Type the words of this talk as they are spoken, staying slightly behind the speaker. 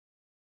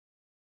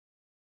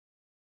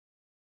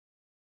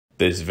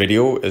This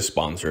video is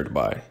sponsored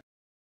by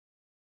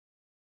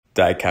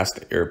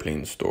Diecast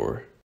Airplane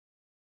Store.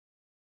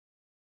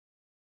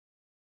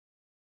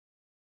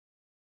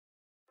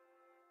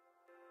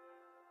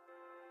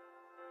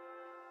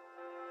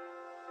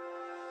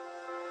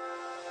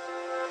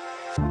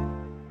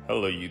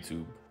 Hello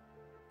YouTube,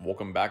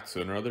 welcome back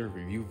to another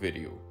review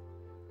video.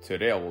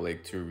 Today I would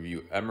like to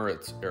review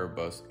EMIRATES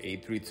Airbus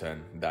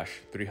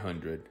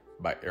A310-300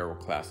 by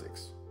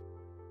AEROCLASSICS.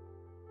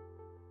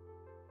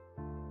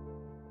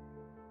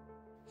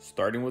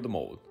 Starting with the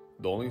mold,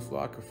 the only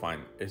flaw I could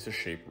find is the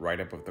shape right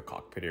above the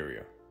cockpit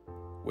area,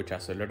 which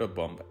has a little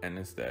bump and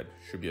instead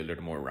should be a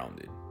little more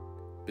rounded.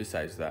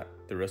 Besides that,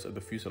 the rest of the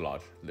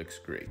fuselage looks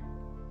great.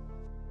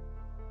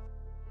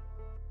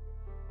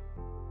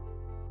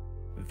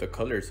 The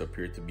colors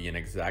appear to be an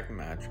exact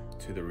match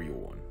to the real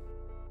one.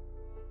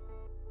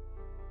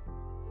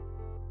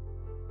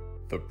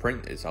 The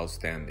print is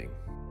outstanding.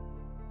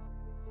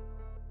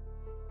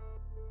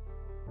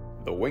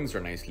 The wings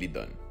are nicely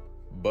done,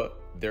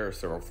 but there are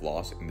several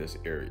flaws in this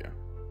area.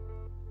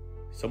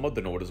 Some of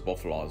the noticeable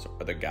flaws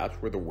are the gaps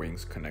where the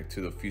wings connect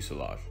to the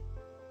fuselage.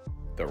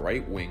 The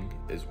right wing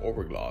is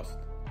overglossed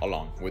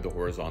along with the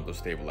horizontal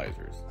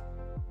stabilizers.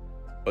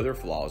 Other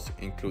flaws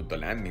include the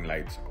landing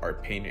lights are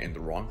painted in the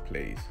wrong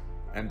place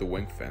and the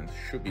wing fence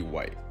should be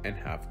white and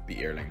have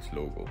the airline's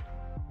logo.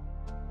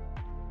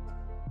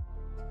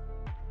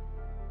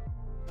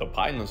 The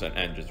pylons and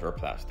engines are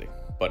plastic,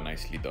 but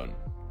nicely done.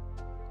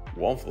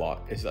 One flaw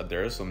is that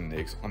there are some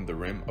nicks on the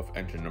rim of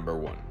engine number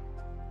 1.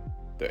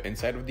 The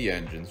inside of the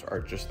engines are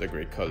just a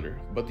gray color,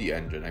 but the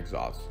engine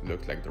exhaust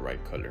looks like the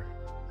right color.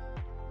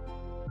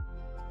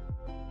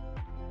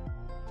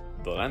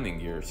 The landing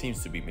gear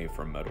seems to be made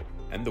from metal,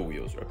 and the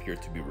wheels appear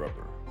to be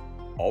rubber.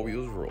 All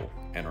wheels roll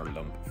and are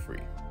lump free.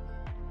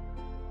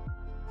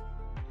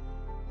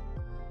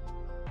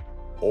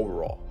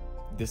 Overall,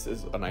 this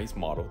is a nice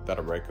model that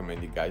I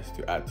recommend you guys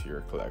to add to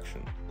your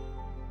collection.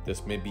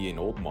 This may be an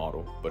old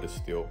model, but it's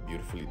still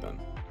beautifully done.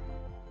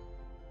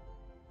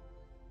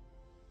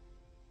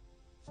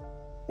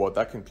 Well,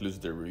 that concludes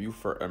the review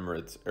for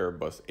EMIRATES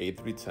Airbus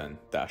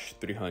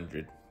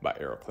A310-300 by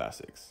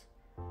AEROCLASSICS.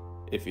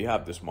 If you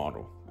have this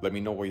model, let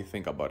me know what you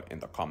think about it in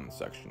the comment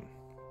section.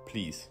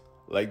 Please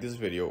like this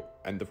video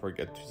and don't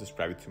forget to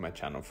subscribe to my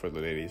channel for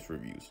the latest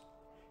reviews.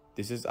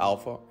 This is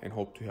Alpha and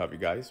hope to have you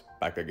guys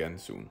back again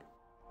soon.